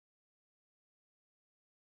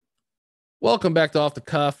Welcome back to Off the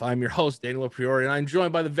Cuff. I'm your host, Daniel LoPriore, and I'm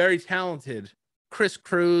joined by the very talented Kris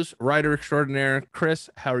Cruz, writer extraordinaire. Kris,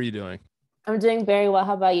 how are you doing? I'm doing very well.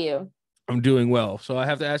 How about you? I'm doing well. So I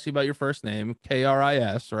have to ask you about your first name,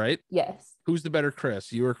 Kris, right? Yes, Who's the better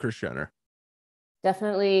Kris, you or Kris Jenner?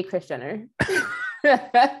 definitely Kris Jenner.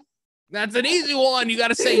 That's an easy one. You got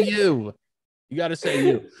to say you. You got to say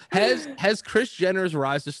you. Has Kris Jenner's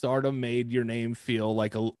rise to stardom made your name feel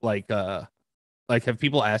like have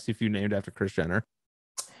people asked if you named after Kris Jenner?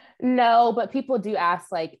 No, but people do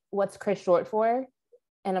ask, like, what's Kris short for?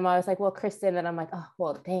 And I'm always like, well, Kristen. And I'm like, oh,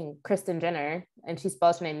 well, dang, Kristen Jenner. And she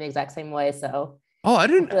spells her name the exact same way. So Oh, I I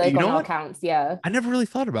didn't. feel like You on know all what? counts, yeah. I never really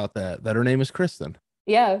thought about that her name is Kristen.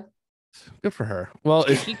 Yeah. Good for her. Well,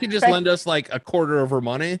 if she could just Right. lend us like a quarter of her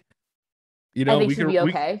money, I think we she'd could be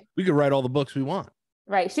okay. we could write all the books we want.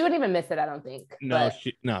 Right. She wouldn't even miss it, I don't think. No, But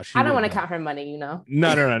she I don't would want to not. count her money. No. Who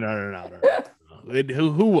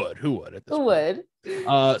would at this Who point?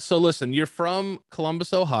 would? So listen, you're from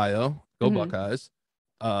Columbus, Ohio. Go Mhm. Buckeyes.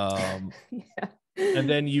 Um, Yeah. and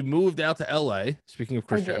then you moved out to LA. Speaking of I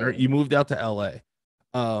Kris Jenner, did. you moved out to LA.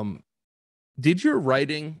 Did your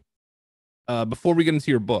writing before we get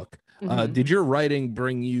into your book, Mhm. did your writing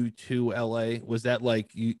bring you to LA? Was that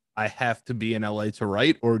like I have to be in LA to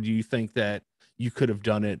write, or do you think that you could have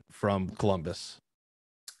done it from Columbus?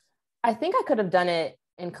 I think I could have done it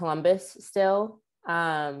in Columbus still.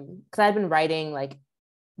 Because I'd been writing like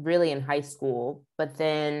really in high school, but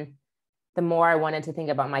then the more I wanted to think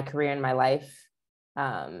about my career and my life,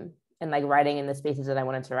 and like writing in the spaces that I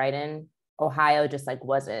wanted to write in, Ohio just like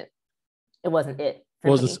wasn't it for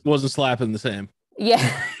me. Wasn't slapping the same. Yeah,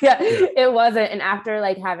 yeah, Yeah. it wasn't. And after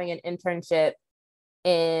like having an internship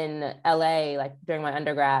in LA, like during my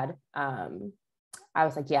undergrad, I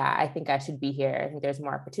was like, yeah, I think I should be here. I think there's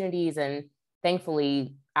more opportunities. And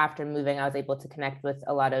thankfully, after moving, I was able to connect with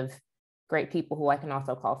a lot of great people who I can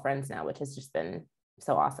also call friends now, which has just been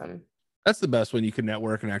so awesome. That's the best when you can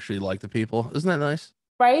network and actually like the people. Isn't that nice?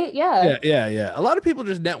 Right? Yeah. Yeah. A lot of people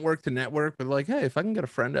just network to network, but like, hey, if I can get a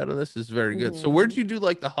friend out of this, is very good. So where did Mhm. you do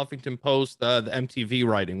like the Huffington Post, the MTV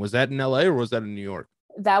writing? Was that in LA or was that in New York?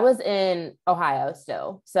 That was in Ohio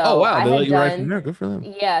still. Oh So wow, I they let had you write from done, there. Good for them.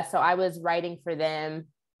 yeah. So I was writing for them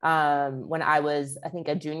when I was, I think,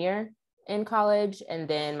 a junior in college. And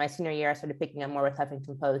then my senior year, I started picking up more with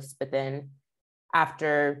Huffington Post. But then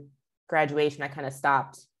after graduation, I kind of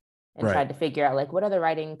stopped and Right. tried to figure out like what other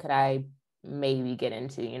writing could I maybe get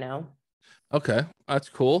into. Okay, that's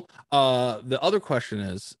cool. The other question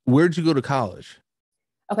is, where'd you go to college?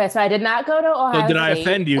 Okay, so I did not go to So Ohio did I State.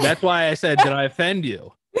 offend you? That's why I said, did I offend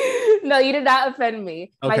you? No, you did not offend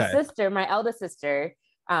me. My Okay. sister, my eldest sister,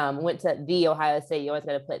 went to the Ohio State. You always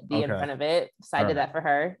got to put the in Okay. front of it. So I All did right. that for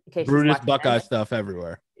her in case she's Brutus watching Buckeye this. stuff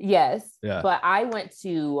everywhere. Yes. Yeah. But I went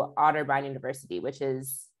to Otterbein University, which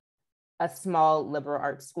is a small liberal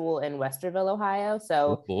arts school in Westerville, Ohio.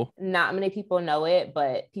 So Cool. not many people know it,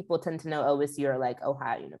 but people tend to know OSU or like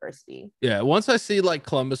Ohio University. Yeah. Once I see like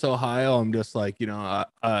Columbus, Ohio, I'm just like,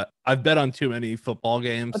 I've bet on too many football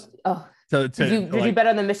games Oh, to did you like. bet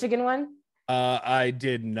on the Michigan one? I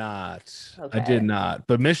did not. I did Okay. not.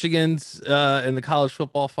 But Michigan's in the college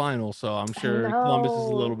football final, so I'm I sure Columbus is a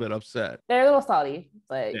little know. bit upset. They're a little salty,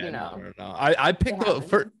 but Yeah, you know, no. I it picked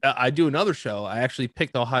happens. I do another show. I actually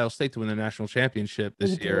picked Ohio State to win the national championship You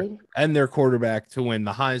this year did? and their quarterback to win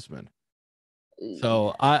the Heisman.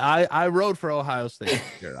 So I rode for Ohio State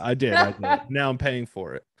this year. I did. I did. Now I'm paying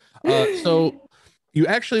for it. So you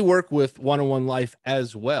actually work with One-on-One Life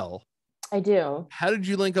as well. I do. How did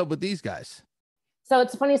you link up with these guys? So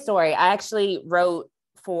it's a funny story. I actually wrote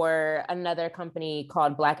for another company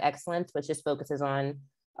called Black Excellence, which just focuses on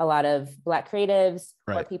a lot of Black creatives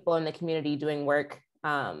or Right. people in the community doing work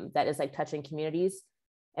that is like touching communities.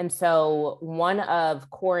 And so one of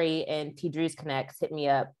Corey and T. Drew's connects hit me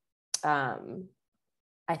up.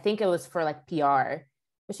 I think it was for like PR.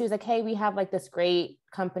 But she was like, hey, we have like this great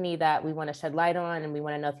company that we want to shed light on and we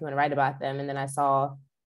want to know if you want to write about them. And then I saw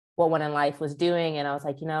what One in Life was doing. And I was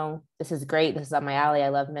like, this is great. This is up my alley. I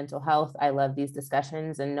love mental health. I love these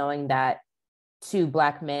discussions. And knowing that two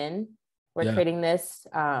Black men were Yeah. creating this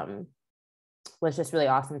was just really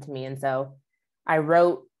awesome to me. And so I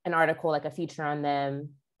wrote an article, like a feature on them.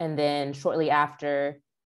 And then shortly after,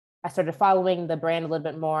 I started following the brand a little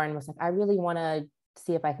bit more and was like, I really want to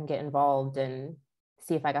see if I can get involved and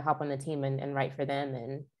see if I could hop on the team and write for them.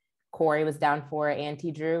 And Corey was down for it, and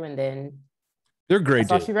T. Drew. And then They're great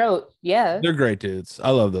that's all dudes. she wrote. Yeah, They're great dudes. I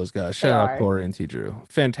love those guys. they Shout out are. Corey and T. Drew.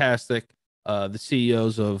 Fantastic. The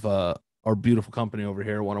CEOs of our beautiful company over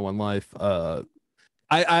here, One-on-One Life. I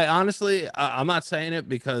honestly, I'm not saying it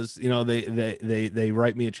because they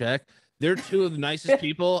write me a check. They're two of the nicest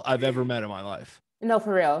people I've ever met in my life. No,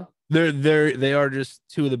 for real. They are just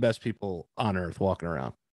two of the best people on earth walking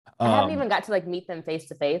around. I haven't even got to like meet them face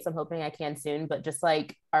to face. I'm hoping I can soon, but just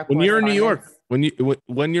like our when you're in New York, correspondence.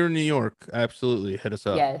 when you're in New York, absolutely hit us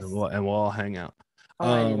up Yes. and we'll all hang out. I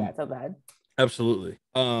want to do that so bad. Absolutely.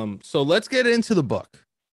 So let's get into the book.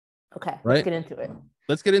 Okay, right? let's get into it.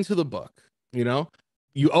 Let's get into the book. You know,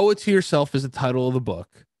 You Owe It to Yourself is the title of the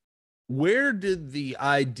book. Where did the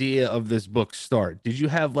idea of this book start? Did you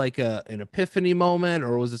have like an epiphany moment,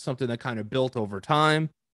 or was it something that kind of built over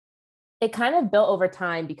time? It kind of built over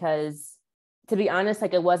time because, to be honest,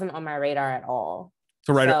 like it wasn't on my radar at all.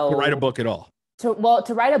 To write a book at all? To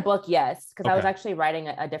write a book, yes, because I was actually writing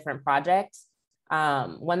a different project,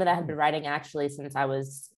 one that I had been writing actually since I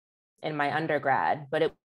was in my undergrad, but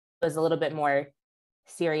it was a little bit more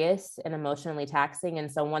serious and emotionally taxing.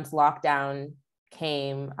 And so once lockdown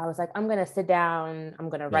came, I was like, I'm going to sit down, I'm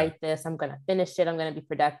going to write this, I'm going to finish it, I'm going to be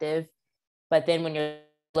productive. But then when you're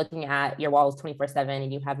looking at your walls 24/7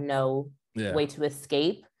 and you have no way to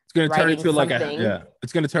escape, it's going to turn into like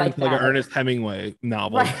it's going to turn into like an Ernest Hemingway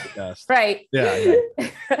novel. Right. Yeah.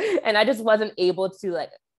 And I just wasn't able to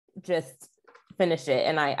like just finish it.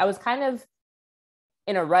 And I was kind of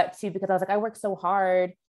in a rut too, because I was like, I worked so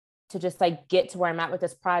hard to just like get to where I'm at with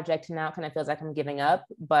this project. And now it kind of feels like I'm giving up,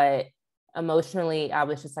 but emotionally I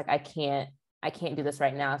was just like, I can't do this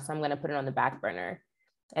right now. So I'm going to put it on the back burner.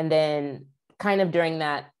 And then kind of during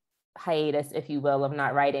that hiatus, if you will, of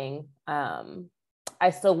not writing, I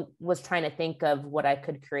still was trying to think of what I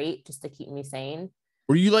could create just to keep me sane.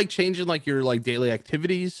 Were you like changing like your like daily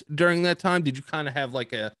activities during that time? Did you kind of have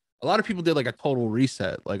like a lot of people did like a total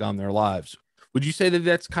reset like on their lives? Would you say that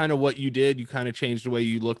that's kind of what you did? You kind of changed the way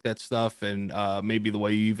you looked at stuff and maybe the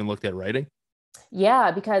way you even looked at writing?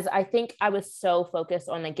 Yeah, because I think I was so focused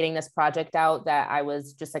on like getting this project out that I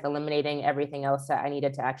was just like eliminating everything else that I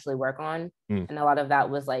needed to actually work on. And a lot of that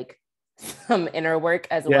was like some inner work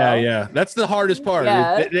as well. Yeah. That's the hardest part.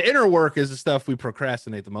 Yeah. The inner work is the stuff we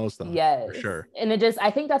procrastinate the most on. Yes. For sure. And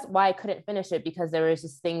I think that's why I couldn't finish it, because there was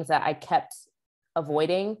just things that I kept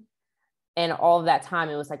avoiding. And all of that time,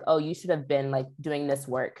 it was like, oh, you should have been like doing this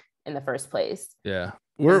work in the first place. Yeah.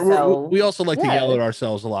 We also like to yell at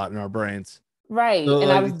ourselves a lot in our brains. Right. So, and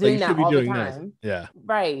I was doing that all the time. Yeah.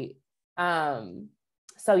 Right.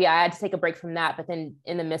 So yeah, I had to take a break from that. But then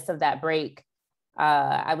in the midst of that break,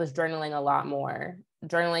 I was journaling a lot more.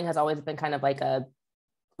 Journaling has always been kind of like a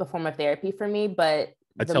form of therapy for me, but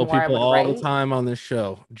I tell people all the time on this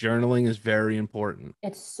show, journaling is very important.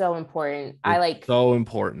 It's so important. So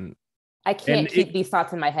important. I can't keep these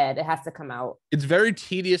thoughts in my head. It has to come out. It's very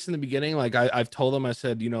tedious in the beginning. Like I've told them, I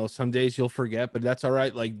said, some days you'll forget, but that's all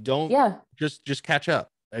right. Like just catch up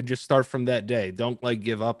and just start from that day. Don't like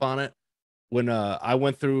give up on it. When I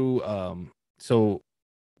went through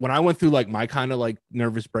when I went through like my kind of like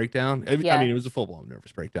nervous breakdown, I mean, it was a full-blown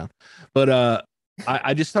nervous breakdown, but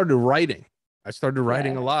I just started writing. I started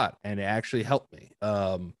writing a lot, and it actually helped me.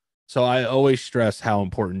 So I always stress how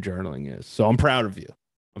important journaling is. So I'm proud of you.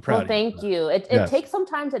 Thank you. It takes some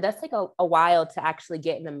time. It does take a while to actually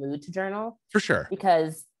get in the mood to journal. For sure.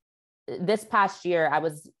 Because this past year,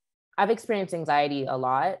 I've experienced anxiety a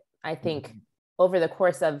lot. I think over the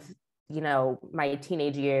course of, my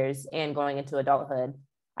teenage years and going into adulthood,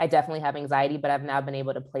 I definitely have anxiety, but I've now been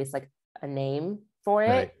able to place like a name for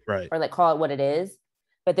it, right. Or like call it what it is.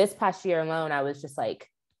 But this past year alone, I was just like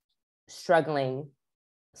struggling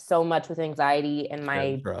so much with anxiety, and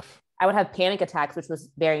I would have panic attacks, which was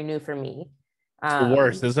very new for me. It's the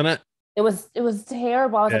worst, isn't it? It was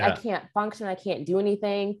terrible. I was like, I can't function. I can't do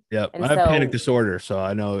anything. Yep. And I have panic disorder, so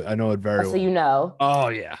I know it very well. So Oh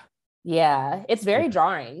yeah. Yeah. It's very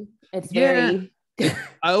jarring. It's very.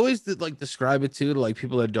 I always describe it to like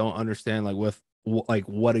people that don't understand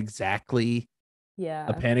what exactly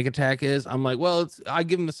a panic attack is. I'm like, well, I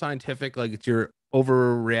give them the scientific, like it's your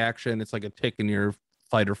overreaction. It's like a tick in your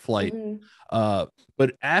fight or flight.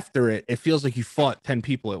 But after it feels like you fought 10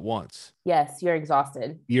 people at once. Yes, you're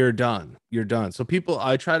exhausted. You're done. So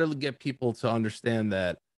I try to get people to understand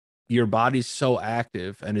that your body's so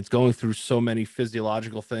active and it's going through so many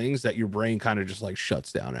physiological things that your brain kind of just like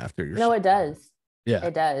shuts down after you're. No, it does. Yeah,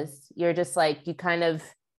 it does. You're just like, you kind of,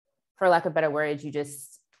 for lack of better words, you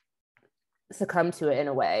just succumb to it in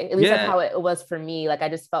a way. At least that's how it was for me. Like I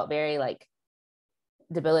just felt very like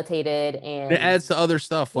debilitated, and it adds to other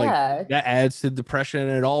stuff that adds to depression,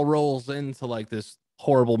 and it all rolls into like this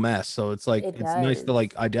horrible mess. So it's like it's nice to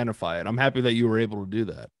like identify it. I'm happy that you were able to do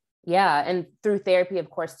that. And through therapy,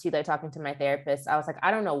 of course, too, like talking to my therapist, I was like,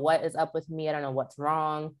 I don't know what is up with me. I don't know what's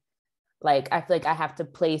wrong. Like I feel like I have to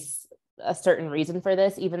place a certain reason for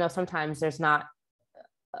this, even though sometimes there's not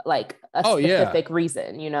like a Oh yeah. specific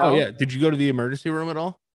reason, you Oh know? yeah. Did you go to the emergency room at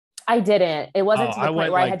all? I didn't. It Oh, wasn't to the I point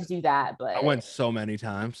went where I like had to do that, I but went so many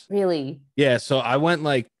times. really, Yeah, so I went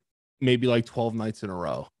like maybe like 12 nights in a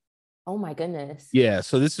row. oh my goodness. Yeah,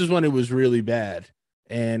 so this is when it was really bad.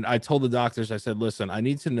 And I told the doctors, I said, listen, I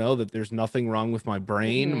need to know that there's nothing wrong with my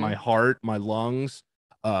brain, my Mhm. heart, my lungs,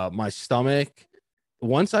 my stomach.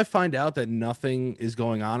 Once I find out that nothing is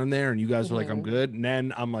going on in there and you guys are like, I'm Mhm. good, and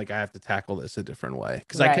then I'm like, I have to tackle this a different way.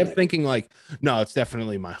 Because I kept Right. thinking, like, no, it's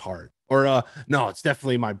definitely my heart. Or no, it's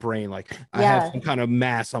definitely my brain. Like I have Yeah. some kind of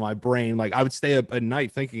mass on my brain. Like I would stay up at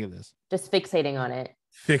night thinking of this, Just fixating on it.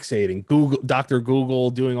 fixating, Google, Dr. Google,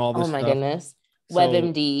 doing all Oh this my stuff. goodness. So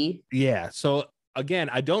WebMD. yeah. So again,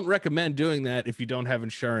 I don't recommend doing that if you don't have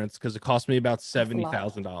insurance because it cost me about That's a lot.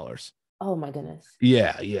 $70,000. Oh my goodness.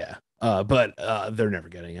 Yeah, yeah. But they're never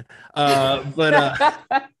getting it.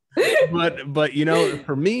 But you know,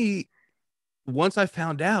 for me, once I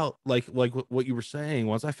found out, like what you were saying,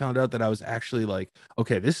 once I found out that I was actually like,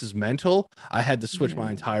 okay, this is mental, I had to switch my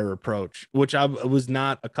Mhm. entire approach, which I was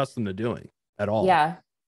not accustomed to doing at all. Yeah.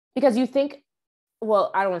 Because you think,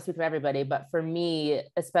 well, I don't want to speak for everybody, but for me,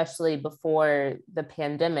 especially before the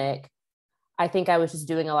pandemic, I think I was just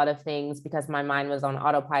doing a lot of things because my mind was on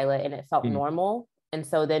autopilot and it felt Mm, normal. And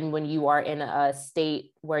so then when you are in a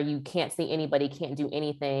state where you can't see anybody, can't do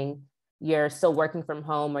anything, you're still working from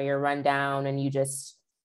home or you're run down and you just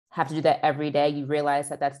have to do that every day, you realize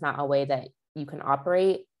that that's not a way that you can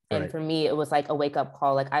operate. And right. for me, it was like a wake up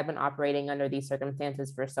call. Like I've been operating under these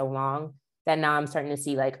circumstances for so long that now I'm starting to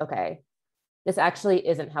see like, okay, this actually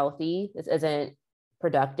isn't healthy. This isn't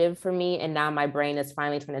productive for me. And now my brain is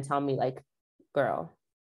finally trying to tell me like, girl,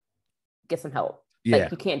 get some help. Yeah.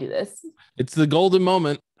 Like you can't do this. It's the golden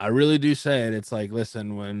moment. I really do say it. It's like,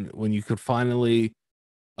 listen, when you could finally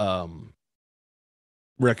um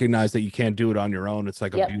recognize that you can't do it on your own, it's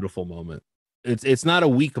like a Yep. beautiful moment. It's not a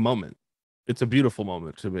weak moment. It's a beautiful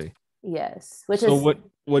moment to me. Yes. Which So is what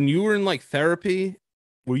when you were in like therapy,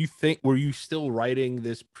 were you still writing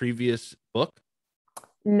this previous book?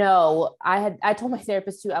 no, I told my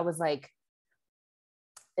therapist too, I was like,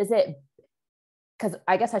 is it because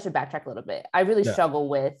I guess I should backtrack a little bit. I really Yeah. struggle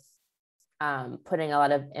with putting a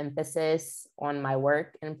lot of emphasis on my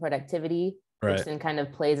work and productivity, which Right. then kind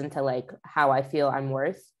of plays into like how I feel I'm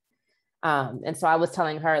worth. And so I was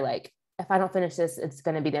telling her like, if I don't finish this, it's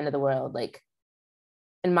going to be the end of the world. Like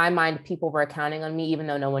in my mind, people were counting on me, even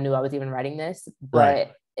though no one knew I was even writing this. Right.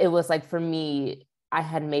 But it was like for me, I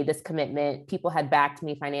had made this commitment. People had backed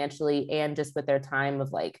me financially and just with their time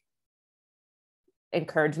of like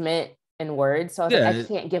encouragement and words. So I was like, Yeah. I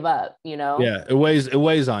can't give up, you know? Yeah. It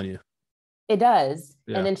weighs on you. It does.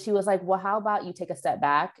 And Yeah. then she was like, well, how about you take a step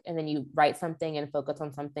back and then you write something and focus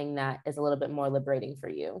on something that is a little bit more liberating for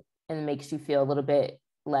you and makes you feel a little bit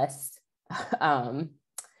less um,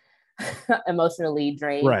 emotionally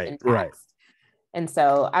drained Right. and Right. taxed. And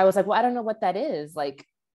so I was like, well, I don't know what that is. Like,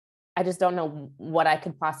 I just don't know what I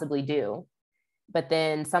could possibly do. But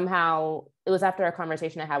then somehow it was after a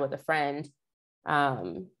conversation I had with a friend.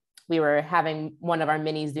 Um, we were having one of our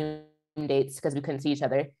mini Zoom dates because we couldn't see each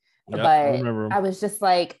other. Yep. I But remember I him. was just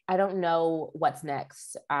like, I don't know what's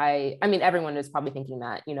next. I mean, everyone is probably thinking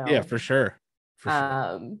that, you Yeah, know. for sure. For sure.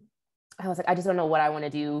 Um, I was like, I just don't know what I want to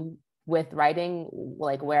do with writing,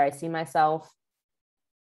 like where I see myself.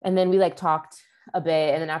 And then we like talked a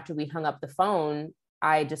bit. And then after we hung up the phone,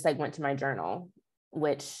 I just like went to my journal,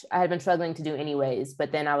 which I had been struggling to do anyways.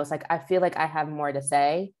 But then I was like, I feel like I have more to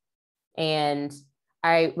say. And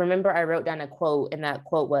I remember I wrote down a quote, and that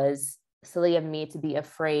quote was, silly of me to be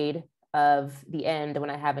afraid of the end when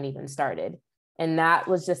I haven't even started. And that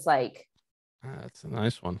was just like, That's a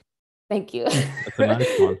nice one. thank you. That's a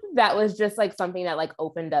nice one. That was just like something that like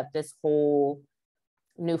opened up this whole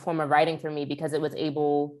new form of writing for me because it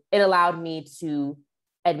allowed me to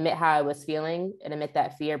admit how I was feeling and admit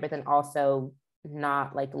that fear, but then also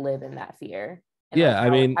not like live in that fear. And Yeah, I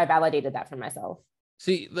mean, I validated that for myself.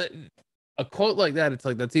 see, a quote like that, it's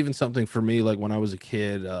like that's even something for me. Like when I was a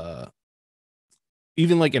kid,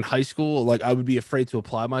 even like in high school, like I would be afraid to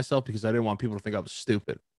apply myself because I didn't want people to think I was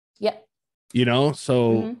stupid. Yep. You know,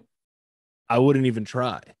 so Mm-hmm. I wouldn't even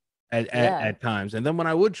try Yeah. at times. And then when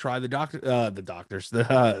I would try, the doctors,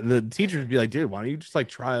 the teachers would be like, "Dude, why don't you just like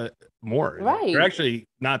try it more? You're Right. actually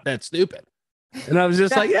not that stupid." And I was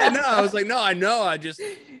just like, "Yeah, no." I was like, "No, I know. I just,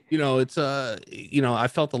 it's I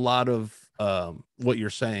felt a lot of what you're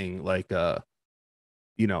saying, like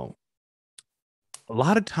you know, a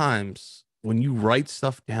lot of times when you write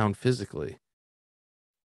stuff down physically,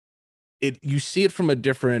 you see it from a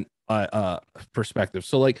different perspective.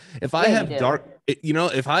 So like if I have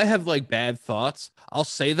if I have like bad thoughts, I'll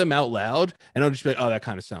say them out loud and I'll just be like, oh, that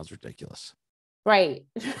kind of sounds ridiculous. Right.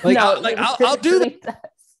 Like, No, I'll do really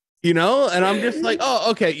that, and I'm just like,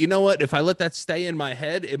 oh, okay, you know what? If I let that stay in my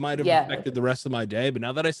head, it might have affected the rest of my day. But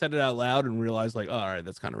now that I said it out loud and realized like, oh, all right,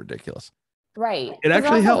 that's kind of ridiculous. Right. It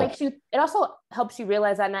actually helps. It also helps you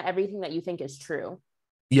realize that not everything that you think is true.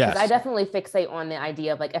 Yes. Because I definitely fixate on the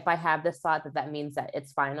idea of like, if I have this thought, that means that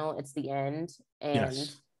it's final, it's the end, and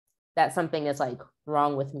that something is like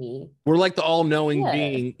wrong with me. We're like the all-knowing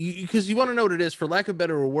being, because you want to know what it is. For lack of a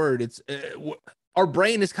better word, it's our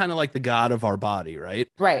brain is kind of like the god of our body, right?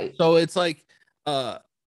 Right. So it's like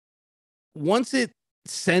once it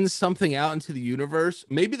sends something out into the universe,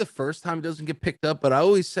 maybe the first time it doesn't get picked up, but I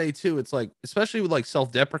always say too, it's like, especially with like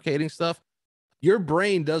self-deprecating stuff, your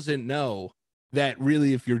brain doesn't know that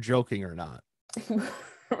really if you're joking or not.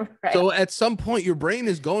 Right. So at some point your brain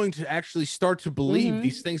is going to actually start to believe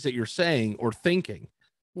these things that you're saying or thinking.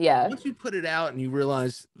 Yeah. Once you put it out and you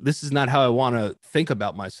realize this is not how I want to think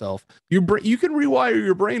about myself, you can rewire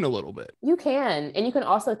your brain a little bit. You can. And you can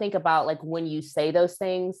also think about like when you say those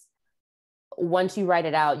things, once you write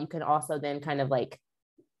it out, you can also then kind of like,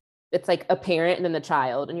 it's like a parent and then the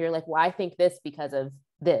child. And you're like, well, I think this because of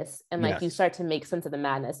this. And like you start to make sense of the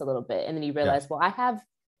madness a little bit. And then you realize, well, I have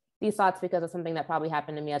these thoughts because of something that probably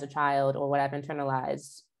happened to me as a child or what I've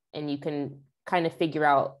internalized. And you can kind of figure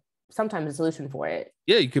out sometimes a solution for it.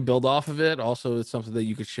 Yeah, you could build off of it. Also, it's something that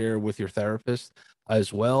you could share with your therapist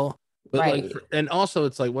as well. But like, and also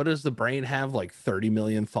it's like, what does the brain have? Like 30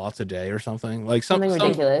 million thoughts a day or something? Like something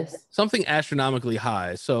ridiculous. Something astronomically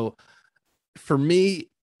high. So for me,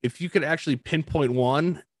 if you could actually pinpoint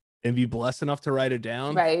one and be blessed enough to write it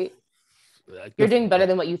down. Right. You're doing better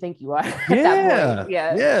than what you think you are at that point.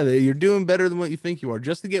 Yeah, you're doing better than what you think you are.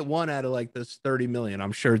 Just to get one out of like this 30 million,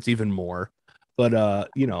 I'm sure it's even more. But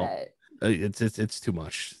it's too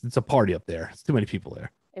much. It's a party up there. It's too many people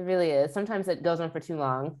there. It really is. Sometimes it goes on for too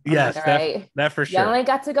long. Yes, like, right, that for sure. You only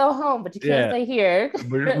got to go home, but you can't stay here.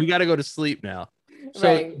 We got to go to sleep now.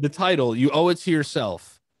 So the title, you owe it to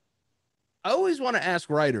yourself. I always want to ask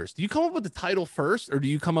writers, do you come up with the title first or do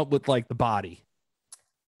you come up with like the body?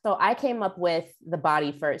 So I came up with the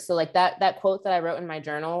body first. So like that quote that I wrote in my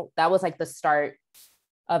journal, that was like the start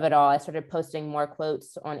of it all. I started posting more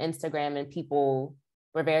quotes on Instagram and people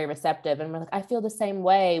were very receptive and were like, I feel the same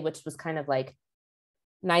way, which was kind of like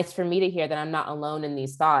nice for me to hear that I'm not alone in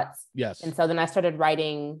these thoughts. Yes. And so then I started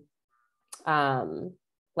writing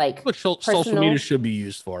like what social media should be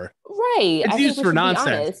used for. Right. It's used for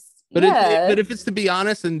nonsense. But if it's to be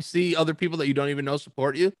honest and see other people that you don't even know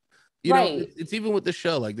support you, you know, it's even with this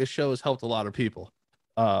show. Like this show has helped a lot of people,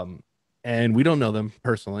 and we don't know them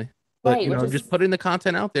personally. But you know, just putting the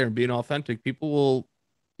content out there and being authentic, people will.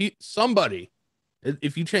 Somebody,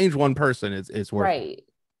 if you change one person, it's worth it.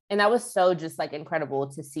 And that was so just like incredible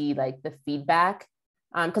to see like the feedback,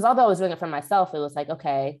 because although I was doing it for myself, it was like,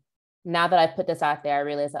 okay, now that I put this out there, I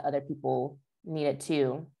realized that other people need it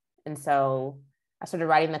too, and so I started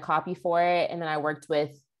writing the copy for it, and then I worked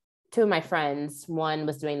with two of my friends. One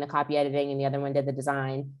was doing the copy editing and the other one did the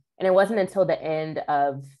design. And it wasn't until the end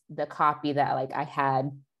of the copy that like I had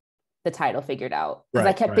the title figured out. Because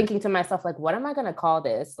I kept thinking to myself, like, what am I going to call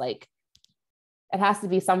this? Like, it has to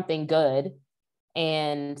be something good.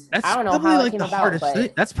 And I don't know how it came about,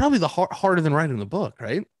 but that's probably the harder than writing the book,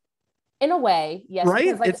 right? In a way, yes.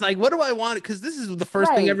 Right? Like, it's like, what do I want? Because this is the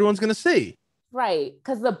first thing everyone's going to see. Right.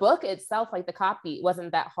 Because the book itself, like the copy,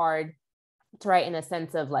 wasn't that hard to write in a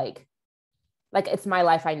sense of like it's my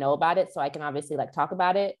life. I know about it, so I can obviously like talk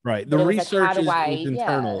about it. Right. The research is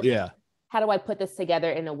internal. Yeah. How do I put this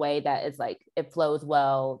together in a way that is like it flows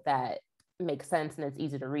well, that makes sense, and it's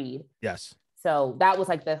easy to read? Yes. So that was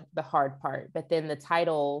like the hard part. But then the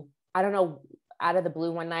title, I don't know, out of the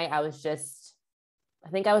blue one night, I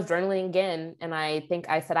think I was journaling again, and I think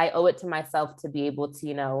I said I owe it to myself to be able to,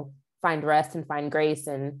 you know, find rest and find grace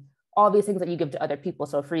and all these things that you give to other people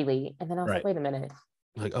so freely. And then I was like, wait a minute.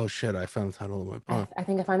 Like, oh shit, I found the title of my poem. I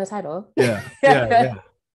think I found the title. Yeah. Yeah.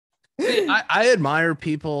 See, I admire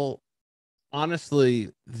people,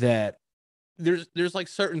 honestly, that there's like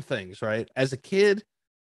certain things, right? As a kid,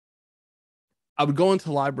 I would go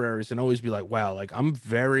into libraries and always be like, wow, like I'm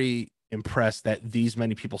very impressed that these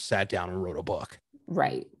many people sat down and wrote a book.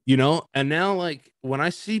 Right. You know, and now like when I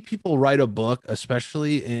see people write a book,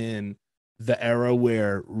 especially in the era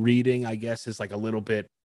where reading, I guess, is like a little bit,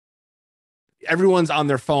 everyone's on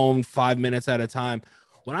their phone 5 minutes at a time.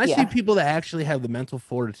 When I see people that actually have the mental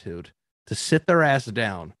fortitude to sit their ass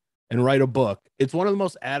down and write a book, it's one of the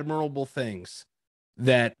most admirable things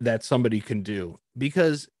that somebody can do,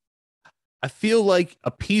 because I feel like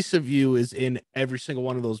a piece of you is in every single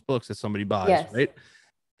one of those books that somebody buys, Yes. right?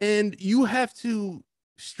 And you have to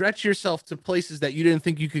stretch yourself to places that you didn't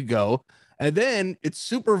think you could go. And then it's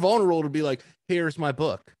super vulnerable to be like, here's my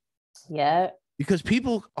book. Yeah. Because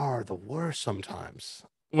people are the worst sometimes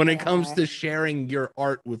when They it comes are. to sharing your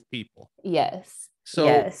art with people. Yes. So,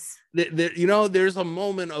 Yes. there's a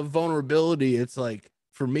moment of vulnerability. It's like,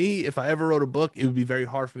 for me, if I ever wrote a book, it would be very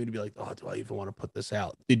hard for me to be like, oh, do I even want to put this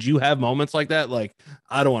out? Did you have moments like that? Like,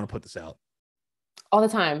 I don't want to put this out. All the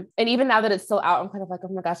time. And even now that it's still out, I'm kind of like,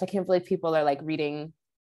 oh my gosh, I can't believe people are like reading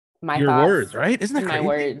my Your thoughts words, right? Isn't that and my crazy?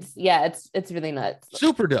 words. Yeah, it's really nuts.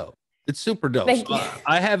 Super dope. It's super dope. So, Thank you.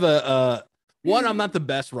 I have one, I'm not the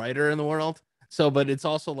best writer in the world. So, but it's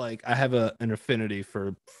also like I have an affinity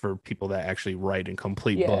for people that actually write and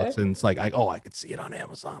complete Yeah. books. And it's like, I could see it on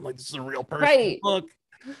Amazon. Like, this is a real person's Right. book.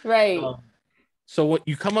 Right. So what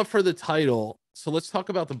you come up for the title. So let's talk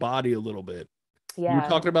about the body a little bit. You were Yeah.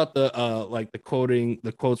 talking about the like the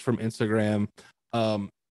quotes from Instagram. Um,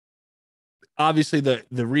 Obviously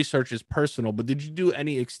the research is personal, but did you do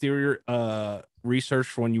any exterior research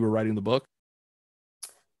for when you were writing the book?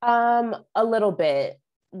 A little bit,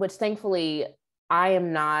 which thankfully I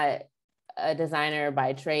am not a designer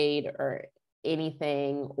by trade or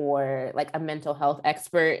anything, or like a mental health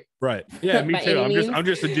expert Right. Yeah, me by too. any means. I'm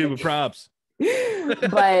just a dude with props.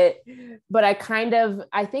 but I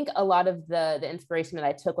think a lot of the inspiration that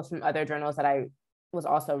I took was from other journals that I was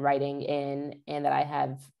also writing in, and that I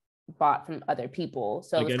have bought from other people.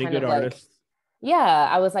 So it Like was any kind good of like, artist. yeah,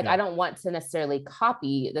 I was like, Yeah. I don't want to necessarily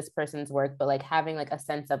copy this person's work, but like having like a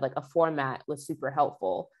sense of like a format was super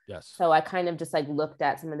helpful. Yes. So I kind of just like looked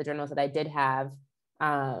at some of the journals that I did have,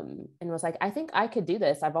 and was like, I think I could do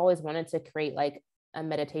this. I've always wanted to create like a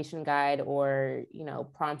meditation guide, or, you know,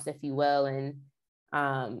 prompts, if you will. And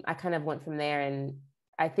I kind of went from there. And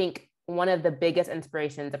I think one of the biggest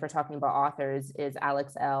inspirations, if we're talking about authors, is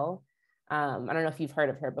Alex L. I don't know if you've heard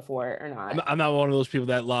of her before or not. I'm not one of those people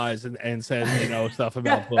that lies and says they know stuff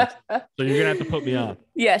about books. So you're gonna have to put me on.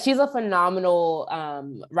 Yeah, she's a phenomenal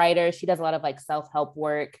writer. She does a lot of like self-help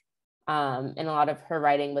work. And a lot of her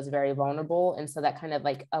writing was very vulnerable. And so that kind of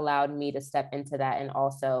like allowed me to step into that and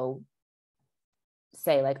also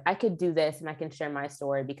say, like, I could do this and I can share my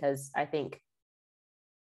story, because I think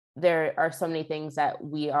there are so many things that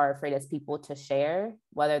we are afraid as people to share,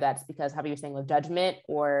 whether that's because, how you're saying, of judgment,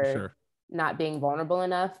 or Sure. not being vulnerable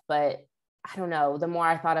enough. But I don't know, the more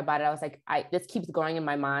I thought about it, I was like, this keeps going in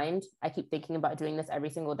my mind. I keep thinking about doing this every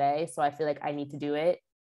single day. So I feel like I need to do it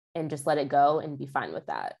and just let it go and be fine with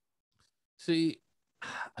that. See,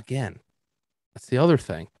 again, that's the other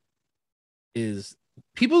thing, is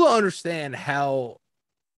people don't understand how,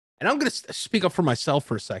 and I'm going to speak up for myself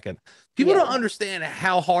for a second. People don't understand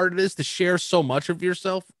how hard it is to share so much of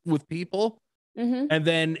yourself with people. Mm-hmm. And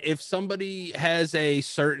then if somebody has a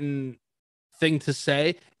certain thing to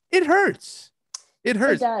say, it hurts. It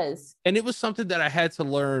hurts. It does. And it was something that I had to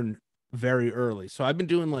learn very early. So I've been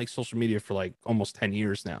doing like social media for like almost 10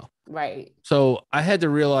 years now. Right. So I had to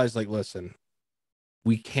realize, like, listen,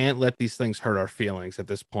 we can't let these things hurt our feelings at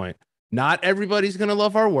this point. Not everybody's going to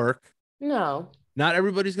love our work. No. Not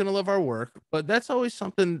everybody's going to love our work, but that's always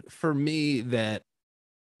something for me that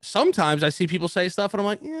sometimes I see people say stuff and I'm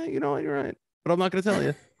like, yeah, you know what, you're right, but I'm not going to tell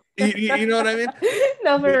you. You know what I mean?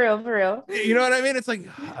 No, for real, for real. You know what I mean? It's like,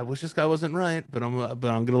 I wish this guy wasn't right, but I'm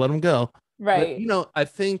going to let him go. But, Right. you know, I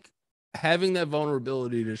think having that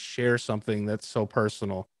vulnerability to share something that's so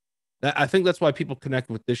personal, I think that's why people connect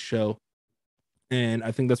with this show. And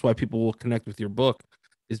I think that's why people will connect with your book,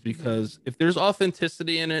 is because if there's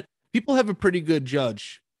authenticity in it, people have a pretty good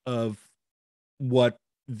judge of what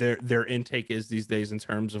their intake is these days, in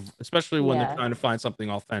terms of, especially when they're trying to find something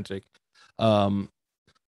authentic.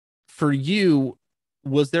 For you,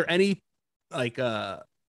 was there any like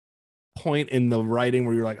point in the writing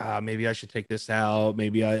where you're like, maybe I should take this out,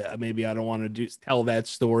 maybe I don't want to tell that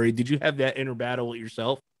story? Did you have that inner battle with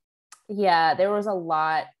yourself? Yeah, there was a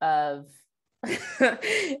lot of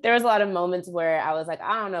there was a lot of moments where I was like,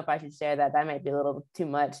 I don't know if I should share that. That might be a little too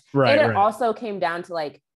much. Right. And it also came down to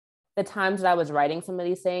like the times that I was writing some of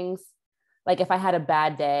these things. Like if I had a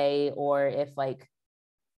bad day, or if like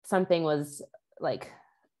something was like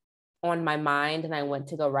on my mind and I went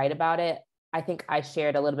to go write about it, I think I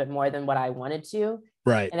shared a little bit more than what I wanted to.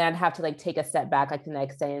 Right. And I'd have to like take a step back like the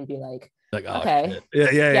next day and be like, oh, okay.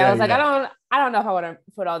 Shit. Yeah. I was like, I don't know how I want to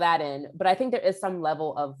put all that in, but I think there is some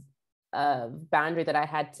level of boundary that I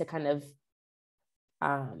had to kind of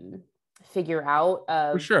figure out For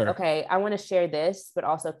of, sure. okay, I want to share this, but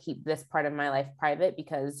also keep this part of my life private,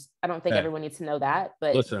 because I don't think everyone needs to know that,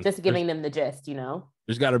 but Listen, just giving them the gist,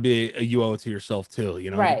 there's got to be you owe it to yourself too.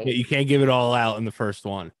 Right. You can't give it all out in the first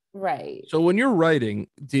one. Right. So when you're writing,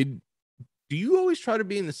 do you always try to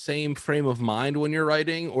be in the same frame of mind when you're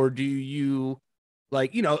writing, or do you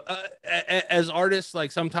like, as artists,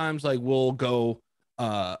 like sometimes like we'll go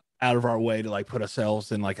out of our way to like put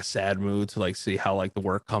ourselves in like a sad mood to like see how like the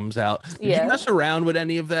work comes out. Did you mess around with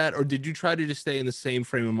any of that, or did you try to just stay in the same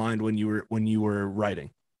frame of mind when you were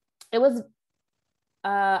writing? It was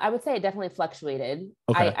I would say it definitely fluctuated.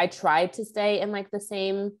 Okay. I tried to stay in like the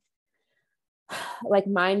same like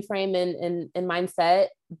mind frame and mindset,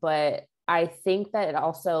 but I think that it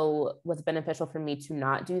also was beneficial for me to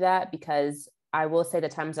not do that, because I will say the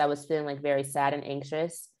times I was feeling like very sad and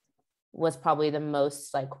anxious was probably the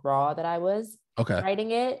most like raw that I was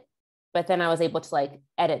writing it. But then I was able to like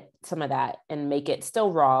edit some of that and make it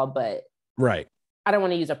still raw, but right. I don't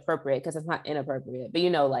want to use appropriate because it's not inappropriate, but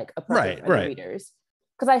like appropriate for the readers.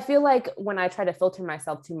 Because I feel like when I try to filter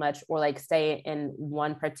myself too much or like stay in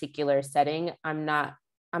one particular setting, I'm not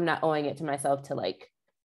owing it to myself to like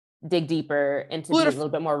dig deeper and to be a little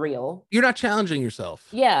bit more real. You're not challenging yourself.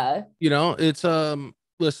 Yeah. It's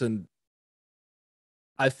listen,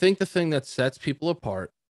 I think the thing that sets people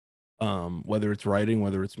apart, whether it's writing,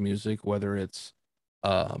 whether it's music, whether it's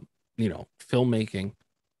filmmaking,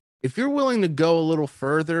 if you're willing to go a little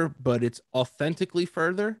further, but it's authentically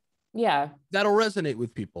further, that'll resonate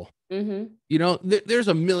with people. There's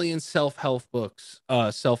a million self-help books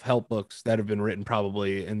that have been written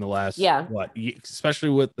probably in the last especially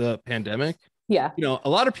with the pandemic. A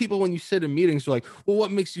lot of people, when you sit in meetings, are like, well,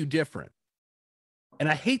 what makes you different? And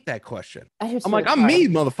I hate that question. I'm like, I'm me,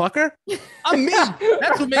 motherfucker. I'm me.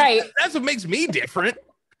 That's what makes me different.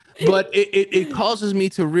 But it causes me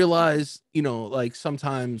to realize, like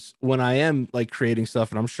sometimes when I am like creating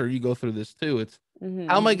stuff, and I'm sure you go through this too, it's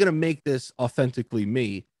how am I going to make this authentically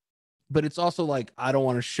me? But it's also like, I don't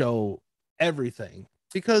want to show everything,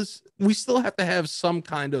 because we still have to have some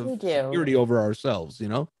kind of security over ourselves,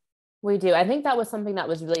 We do. I think that was something that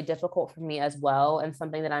was really difficult for me as well. And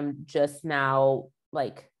something that I'm just now,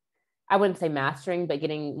 like, I wouldn't say mastering, but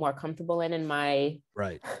getting more comfortable in my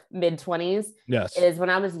mid 20s. Yes. Is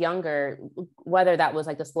when I was younger, whether that was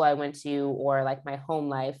like the school I went to or like my home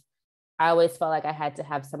life, I always felt like I had to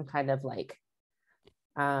have some kind of like,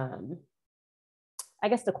 I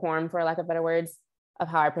guess decorum, for lack of better words, of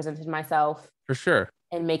how I presented myself. For sure.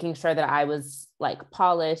 And making sure that I was like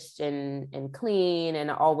polished and clean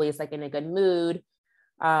and always like in a good mood.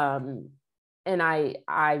 And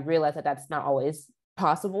I realized that that's not always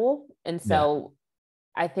possible. And so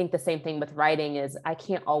I think the same thing with writing is I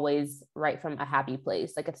can't always write from a happy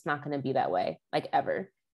place. Like, it's not going to be that way, like,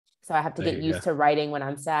 ever. So I have to get used to writing when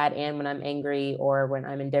I'm sad and when I'm angry or when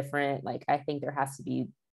I'm indifferent. Like, I think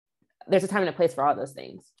there's a time and a place for all those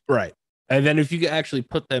things. Right. And then if you could actually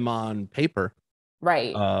put them on paper,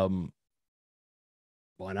 right.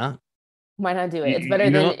 Why not? Why not do it? It's better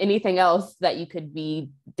than anything else that you could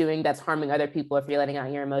be doing that's harming other people if you're letting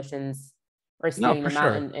out your emotions or spewing them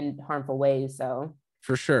out in harmful ways. So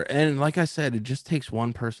for sure. And like I said, it just takes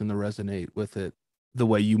one person to resonate with it the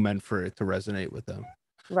way you meant for it to resonate with them.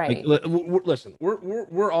 Right. Like, listen,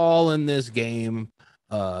 we're all in this game.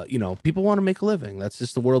 People want to make a living. That's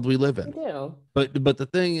just the world we live in. We do. But the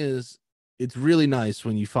thing is, it's really nice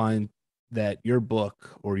when you find that your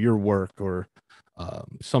book or your work or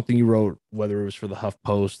something you wrote, whether it was for the Huff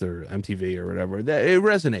Post or MTV or whatever, that it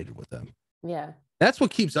resonated with them. Yeah. That's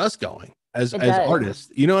what keeps us going as artists.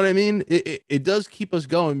 You know what I mean? It does keep us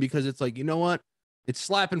going, because it's like, you know what? It's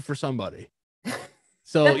slapping for somebody.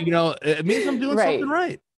 So, it means I'm doing something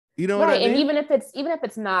right. You know what I mean? And even if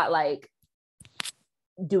it's not like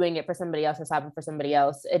doing it for somebody else or slapping for somebody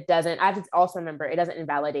else, I have to also remember, it doesn't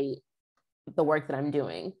invalidate the work that I'm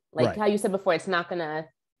doing. Like how you said before, it's not gonna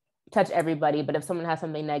touch everybody, but if someone has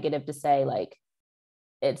something negative to say, like,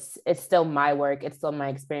 it's still my work, it's still my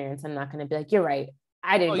experience. I'm not gonna be like, you're right,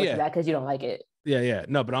 I didn't go through that because you don't like it.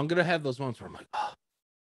 No, but I'm gonna have those moments where I'm like, oh.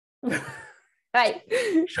 Right.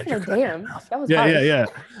 Damn, that was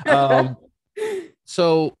hard.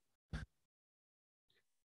 So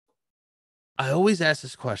I always ask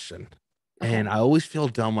this question, and I always feel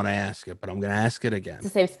dumb when I ask it, but I'm gonna ask it again. It's a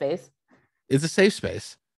safe space. It's a safe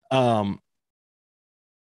space. When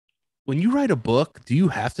you write a book, do you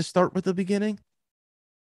have to start with the beginning?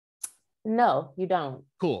 No, you don't.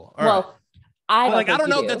 Cool. All right. I don't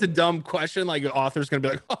know if that's a dumb question. Like, an author's gonna be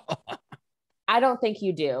like, I don't think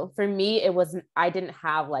you do. For me, I didn't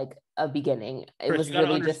have like a beginning. It Kris, was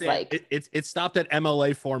really just like it stopped at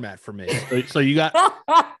MLA format for me. So you got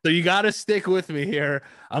to stick with me here.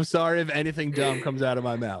 I'm sorry if anything dumb comes out of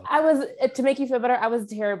my mouth. To make you feel better, I was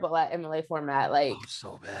terrible at MLA format. Like,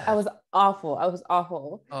 so bad. I was awful.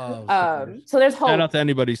 Oh, so there's hope. Shout out to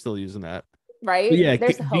anybody still using that. Right? But yeah,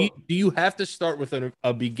 there's hope. Do you have to start with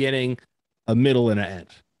a beginning, a middle, and an end?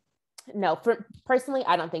 No, personally,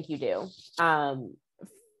 I don't think you do.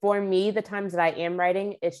 For me, the times that I am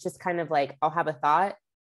writing, it's just kind of like I'll have a thought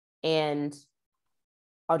and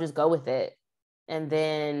I'll just go with it. And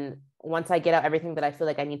then once I get out everything that I feel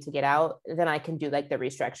like I need to get out, then I can do like the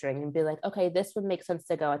restructuring and be like, okay, this would make sense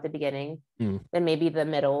to go at the beginning, then maybe the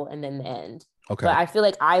middle, and then the end. Okay. But I feel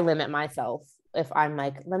like I limit myself if I'm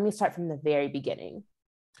like, let me start from the very beginning.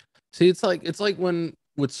 See, it's like when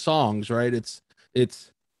with songs, right?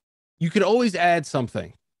 It's you could always add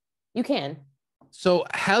something. You can. So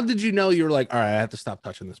how did you know you were like, all right, I have to stop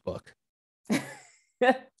touching this book?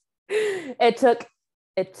 It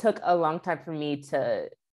took a long time for me to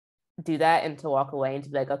do that and to walk away and to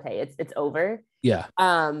be like, okay, it's over. Yeah.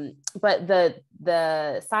 But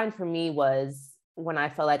the sign for me was when I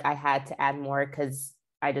felt like I had to add more, because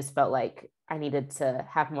I just felt like I needed to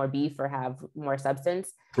have more beef or have more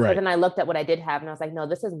substance. Right. But then I looked at what I did have and I was like, no,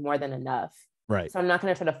 this is more than enough. Right. So I'm not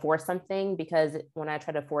going to try to force something, because when I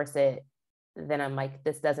try to force it, then I'm like,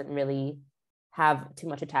 this doesn't really have too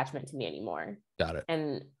much attachment to me anymore. Got it.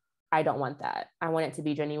 And I don't want that. I want it to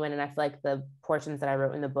be genuine. And I feel like the portions that I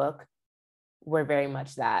wrote in the book were very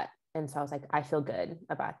much that. And so I was like, I feel good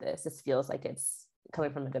about this. This feels like it's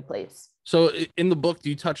coming from a good place. So in the book, do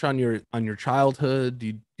you touch on your childhood?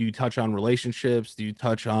 Do you touch on relationships? Do you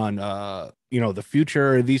touch on the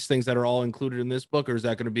future? Are these things that are all included in this book, or is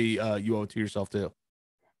that going to be you owe it to yourself too?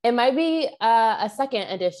 It might be a second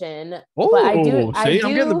edition. Oh, but I'm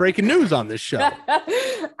getting the breaking news on this show.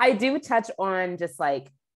 I do touch on just like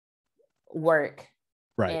work,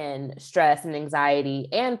 right, and stress and anxiety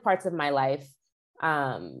and parts of my life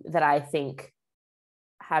that I think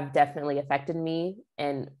have definitely affected me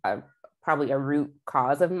and are probably a root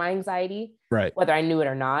cause of my anxiety, right, whether I knew it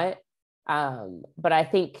or not. But I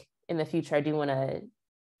think in the future, I do want to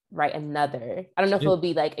write another. I don't know if it'll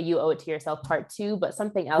be like a You Owe It to Yourself part 2, but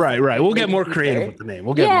something else. Right. We'll get more creative with the name.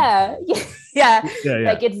 We'll get yeah.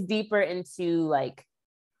 Like it's deeper into like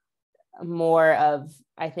more of,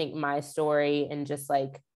 I think, my story and just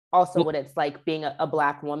like also what it's like being a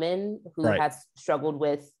Black woman who has struggled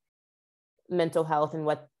with mental health and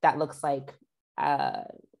what that looks like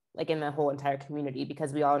in the whole entire community,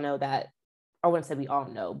 because we all know that, I wouldn't say we all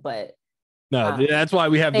know, but that's why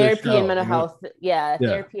we have therapy and mental health.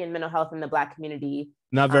 Therapy and mental health in the Black community.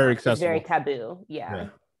 Not very accessible. Very taboo. Yeah.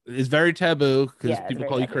 It's very taboo because people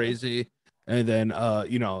call you crazy. And then,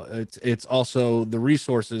 it's also the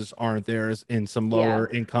resources aren't there in some lower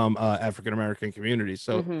income African-American communities.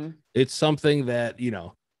 So it's something that,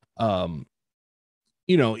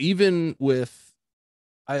 even with,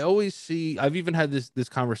 I always see, I've even had this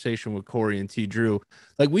conversation with Corey and T. Drew.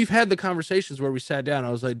 Like, we've had the conversations where we sat down. I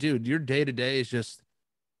was like, dude, your day to day is just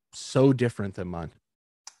so different than mine.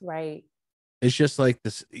 Right. It's just like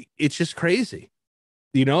this. It's just crazy.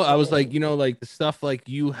 I was like, like the stuff like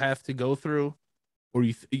you have to go through, or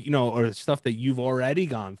or stuff that you've already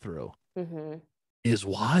gone through is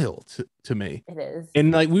wild to me. It is.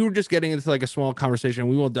 And like, we were just getting into like a small conversation.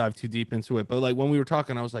 We won't dive too deep into it, but like when we were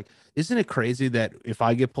talking, I was like, isn't it crazy that if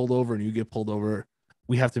I get pulled over and you get pulled over,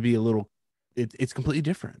 we have to be a little, it's completely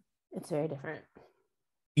different. It's very different.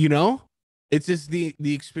 It's just the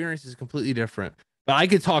experience is completely different. But I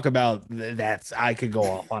could talk about that. I could go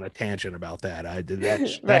off on a tangent about that.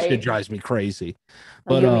 That shit drives me crazy.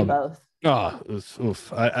 But me both.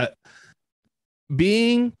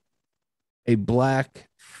 Being a Black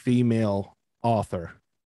female author.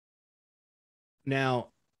 Now,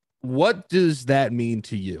 what does that mean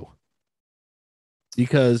to you?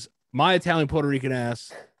 Because my Italian Puerto Rican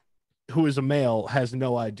ass, who is a male, has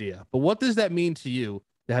no idea. But what does that mean to you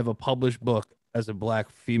to have a published book as a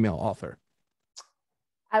Black female author?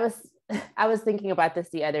 I was thinking about this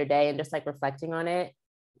the other day and just like reflecting on it,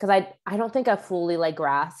 because I don't think I fully like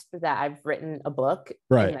grasped that I've written a book,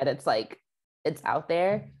 right, and that it's like it's out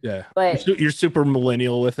there. Yeah, but you're super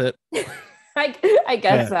millennial with it. I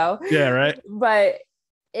guess so. Yeah, right. But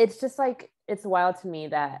it's just like, it's wild to me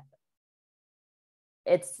that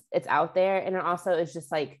it's out there, and it also is just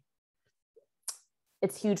like,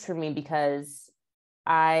 it's huge for me because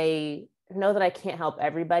I know that I can't help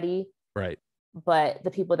everybody, right? But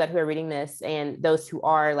the people who are reading this and those who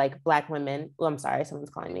are like Black women. Oh, I'm sorry, someone's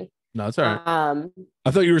calling me. No, it's all right.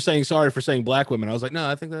 I thought you were saying sorry for saying Black women. I was like, no,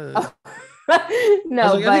 I think that.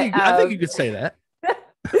 No, but I think you could say that.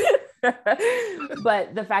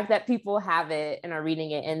 but the fact that people have it and are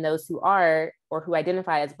reading it, and those who are or who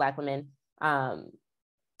identify as Black women,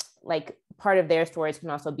 like part of their stories can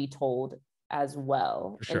also be told as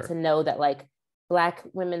well. Sure. And to know that like Black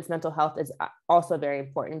women's mental health is also very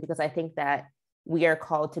important, because I think that we are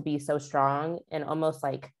called to be so strong and almost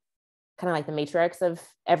like kind of like the matriarchs of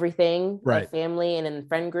everything, right, of family and in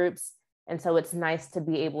friend groups. And so it's nice to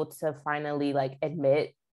be able to finally like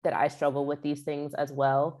admit that I struggle with these things as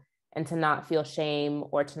well, and to not feel shame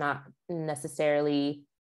or to not necessarily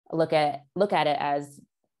look at it as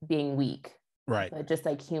being weak, right, but just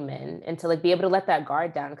like human, and to like be able to let that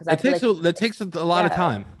guard down, because that takes a lot of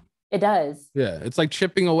time. It does. Yeah, it's like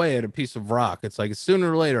chipping away at a piece of rock. It's like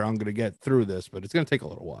sooner or later I'm gonna get through this, but it's gonna take a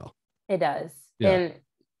little while. It does. Yeah. And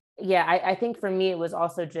yeah, I think for me it was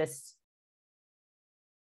also just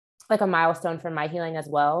like a milestone for my healing as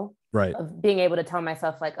well. Right. Of being able to tell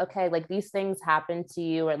myself like, okay, like these things happen to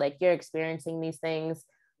you, or like you're experiencing these things,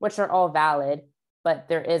 which are all valid, but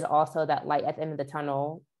there is also that light at the end of the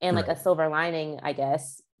tunnel, and like a silver lining, I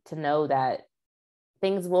guess, to know that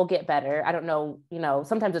things will get better. I don't know,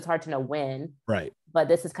 sometimes it's hard to know when, right, but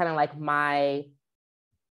this is kind of like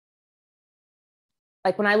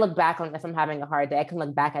like when I look back on, if I'm having a hard day, I can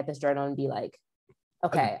look back at this journal and be like,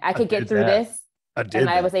 okay, I could get through this.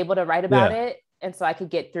 I was able to write about it. And so I could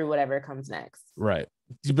get through whatever comes next. Right.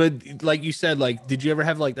 But like you said, like, did you ever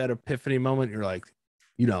have like that epiphany moment? You're like,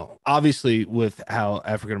 obviously with how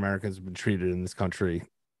African Americans have been treated in this country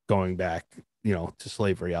going back, to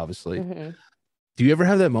slavery, obviously. Mm-hmm. Do you ever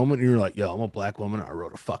have that moment and you're like, yo, I'm a Black woman. I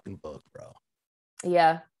wrote a fucking book, bro.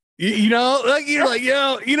 Yeah. Like you're like,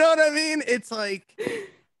 yo, you know what I mean? It's like,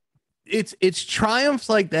 it's triumphs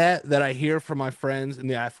like that I hear from my friends in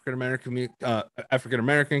the African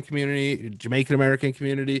American community, Jamaican American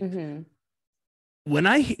community. Mm-hmm. When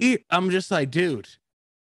I hear, I'm just like, dude,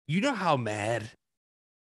 you know how mad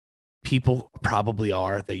people probably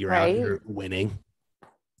are that you're out here winning.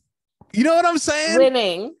 You know what I'm saying?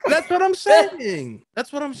 Winning. That's what I'm saying.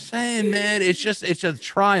 That's what I'm saying, man. It's a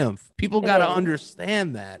triumph. People got to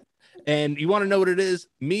understand that. And you want to know what it is?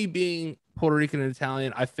 Me being Puerto Rican and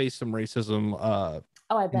Italian, I faced some racism.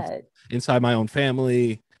 I bet. Inside my own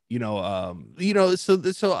family,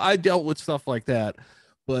 so I dealt with stuff like that.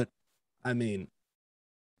 But I mean,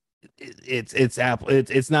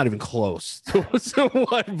 it's not even close to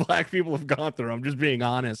what Black people have gone through. I'm just being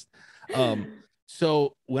honest.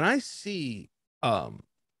 So when I see,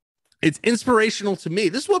 it's inspirational to me.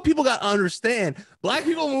 This is what people got to understand. Black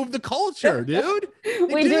people move the culture, dude.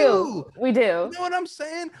 We do. You know what I'm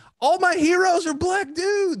saying? All my heroes are Black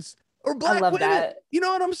dudes or Black women. That. You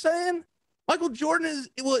know what I'm saying? Michael Jordan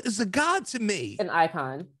is a god to me. An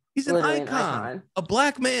icon. He's an icon. A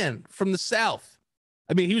Black man from the South.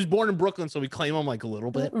 I mean, he was born in Brooklyn, so we claim him like a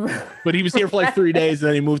little bit. But he was here for like 3 days, and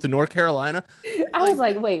then he moved to North Carolina. I was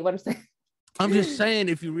like, wait, what I'm saying? I'm just saying,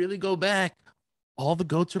 if you really go back, all the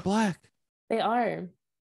goats are Black. They are.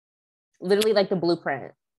 Literally like the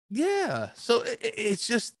blueprint. Yeah. So it's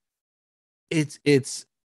just,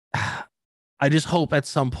 I just hope at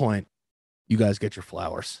some point you guys get your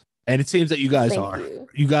flowers. And it seems that you guys are.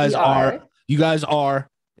 You guys are. You guys are.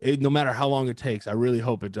 No matter how long it takes, I really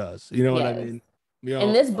hope it does. You know what I mean?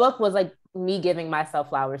 And this book was like me giving myself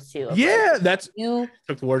flowers too. Yeah, like, you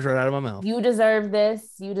took the words right out of my mouth. You deserve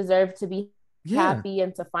this. You deserve to be happy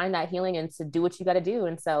and to find that healing and to do what you got to do.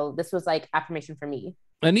 And so this was like affirmation for me.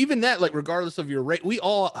 And even that, like, regardless of your rate, we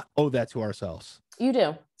all owe that to ourselves. You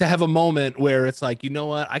do. To have a moment where it's like, you know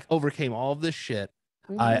what? I overcame all of this shit.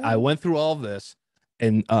 Mm-hmm. I went through all of this,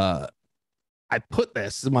 and I put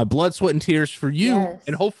this in my blood, sweat, and tears for you.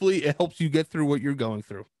 And hopefully it helps you get through what you're going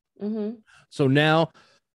through. Mm-hmm. So now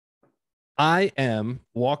I am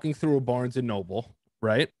walking through a Barnes and Noble,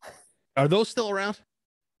 right? Are those still around?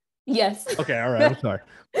 Yes. Okay. All right. I'm sorry.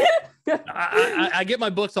 I get my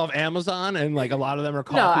books off Amazon, and like a lot of them are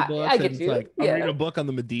coffee books. I get you. Like, I'm reading a book on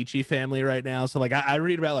the Medici family right now. So like I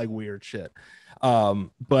read about like weird shit.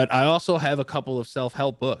 But I also have a couple of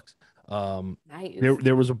self-help books. Nice.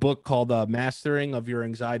 There was a book called Mastering of Your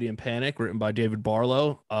Anxiety and Panic, written by David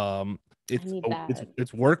Barlow.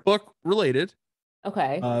 It's workbook related.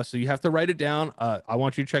 Okay. So you have to write it down. I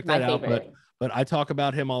want you to check that out. But I talk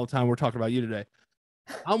about him all the time. We're talking about you today.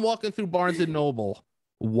 I'm walking through Barnes and Noble.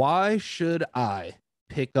 Why should I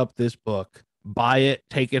pick up this book, buy it,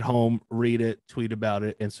 take it home, read it, tweet about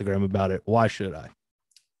it, Instagram about it? Why should I?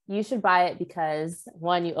 You should buy it because,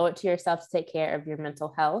 one, you owe it to yourself to take care of your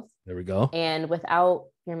mental health. There we go. And without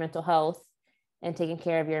your mental health and taking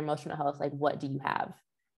care of your emotional health, like, what do you have?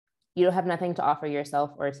 you don't have nothing to offer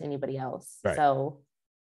yourself or to anybody else. Right. So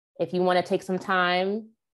if you want to take some time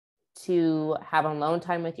to have alone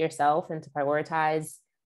time with yourself and to prioritize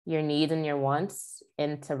your needs and your wants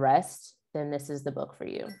and to rest, then this is the book for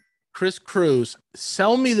you. Kris Cruz,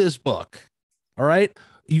 sell me this book. All right.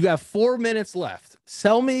 You got 4 minutes left.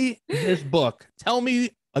 Sell me this book. Tell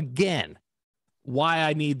me again why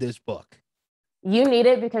I need this book. You need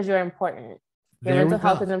it because you're important. Your There mental we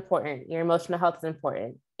health go. is important. Your emotional health is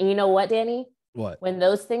important. And you know what, Danny? What? When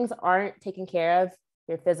those things aren't taken care of,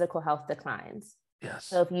 your physical health declines. Yes.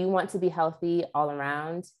 So if you want to be healthy all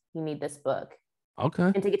around, you need this book. Okay.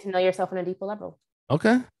 And to get to know yourself on a deeper level.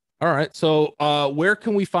 Okay. All right. So where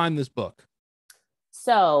can we find this book?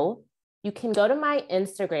 So you can go to my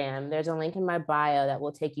Instagram. There's a link in my bio that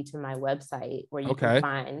will take you to my website where you can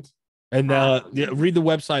find. And read the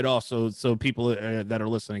website also so people that are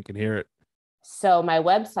listening can hear it. So my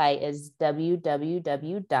website is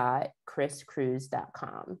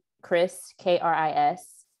www.kriscrews.com. Kris,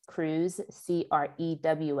 Kris, Crews,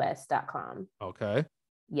 Crews.com. Okay.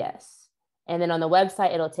 Yes. And then on the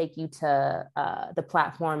website, it'll take you to the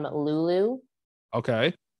platform Lulu.com.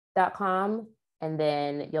 Okay. And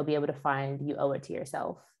then you'll be able to find You Owe It to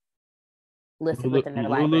Yourself listed within their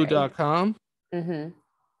library. Lulu.com. Mm-hmm.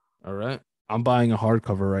 All right. I'm buying a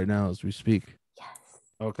hardcover right now as we speak. Yes.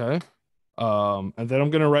 Okay. And then I'm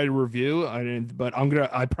gonna write a review.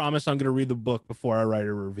 I promise I'm gonna read the book before I write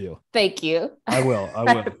a review. Thank you. I will.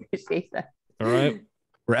 I appreciate that. All right.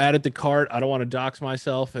 We're added to cart. I don't want to dox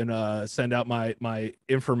myself and send out my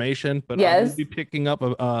information, but yes. I will be picking up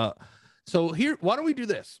so here, why don't we do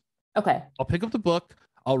this? Okay. I'll pick up the book,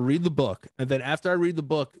 I'll read the book, and then after I read the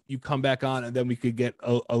book, you come back on and then we could get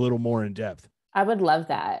a little more in depth. I would love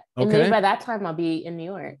that. Okay. And maybe by that time I'll be in New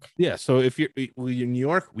York. Yeah. So if you're in New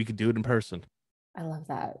York, we could do it in person. I love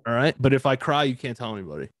that. All right. But if I cry, you can't tell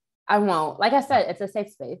anybody. I won't. Like I said, it's a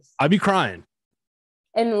safe space. I'd be crying.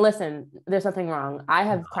 And listen, there's nothing wrong. I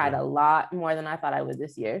have cried a lot more than I thought I would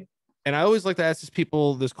this year. And I always like to ask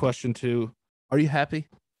people this question too. Are you happy?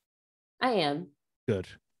 I am. Good.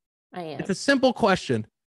 I am. It's a simple question,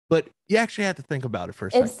 but you actually have to think about it for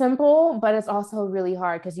a second. It's simple, but it's also really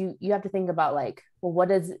hard because you have to think about like, well, what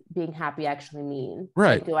does being happy actually mean?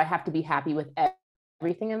 Right. Like, do I have to be happy with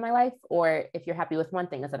everything in my life? Or if you're happy with one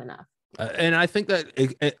thing, is that enough? And I think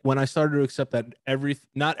that when I started to accept that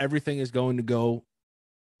not everything is going to go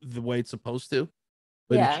the way it's supposed to,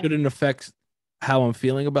 but it shouldn't affect how I'm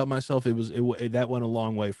feeling about myself. That went a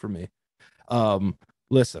long way for me.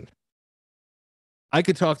 Listen, I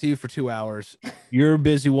could talk to you for 2 hours. You're a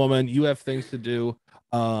busy woman. You have things to do.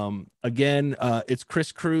 Again, it's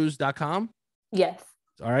kriscrews.com. Yes.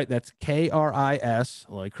 All right. That's Kris,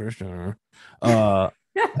 like Christian. How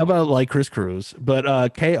about like Kris Cruz? But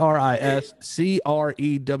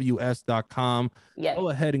KrisCrews.com. Yes. Go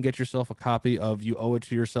ahead and get yourself a copy of You Owe It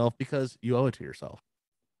to Yourself because you owe it to yourself.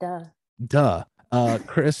 Duh.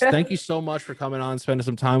 Kris, thank you so much for coming on, spending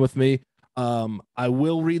some time with me. I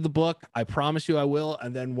will read the book. I promise you I will.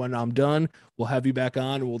 And then when I'm done, we'll have you back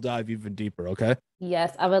on and we'll dive even deeper. Okay.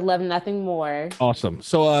 Yes. I would love nothing more. Awesome.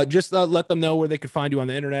 So just let them know where they could find you on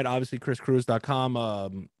the internet. Obviously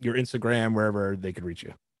kriscrews.com, your Instagram, wherever they could reach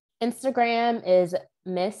you. Instagram is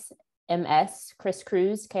Miss MS Kris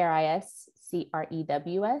Crews,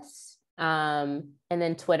 KrisCrews. And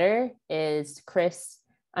then Twitter is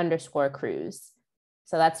Kris_Crews.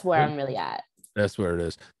 So that's where I'm really at. That's where it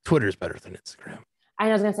is. Twitter's better than Instagram. I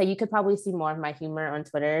was gonna say you could probably see more of my humor on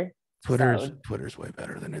Twitter. Twitter's way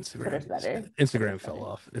better than Instagram. Twitter's better. Instagram fell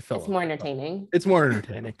off. It's more entertaining. It's more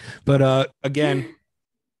entertaining. But again,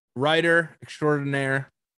 writer extraordinaire,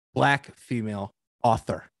 Black female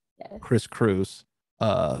author, Kris Cruz,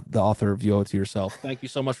 the author of You Owe It to Yourself. Thank you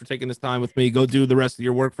so much for taking this time with me. Go do the rest of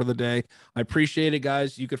your work for the day. I appreciate it,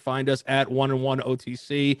 guys. You could find us at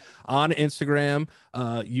 1-on-1 on Instagram.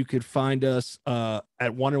 You could find us at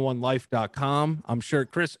oneononelife.com. I'm sure,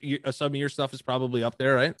 Kris, some of your stuff is probably up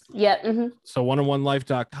there, right? Yeah. Mm-hmm. So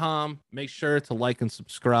oneononelife.com. Make sure to like and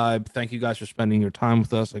subscribe. Thank you guys for spending your time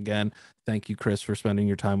with us. Again, thank you, Kris, for spending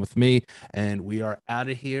your time with me. And we are out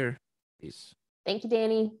of here. Peace. Thank you,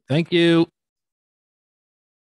 Danny. Thank you.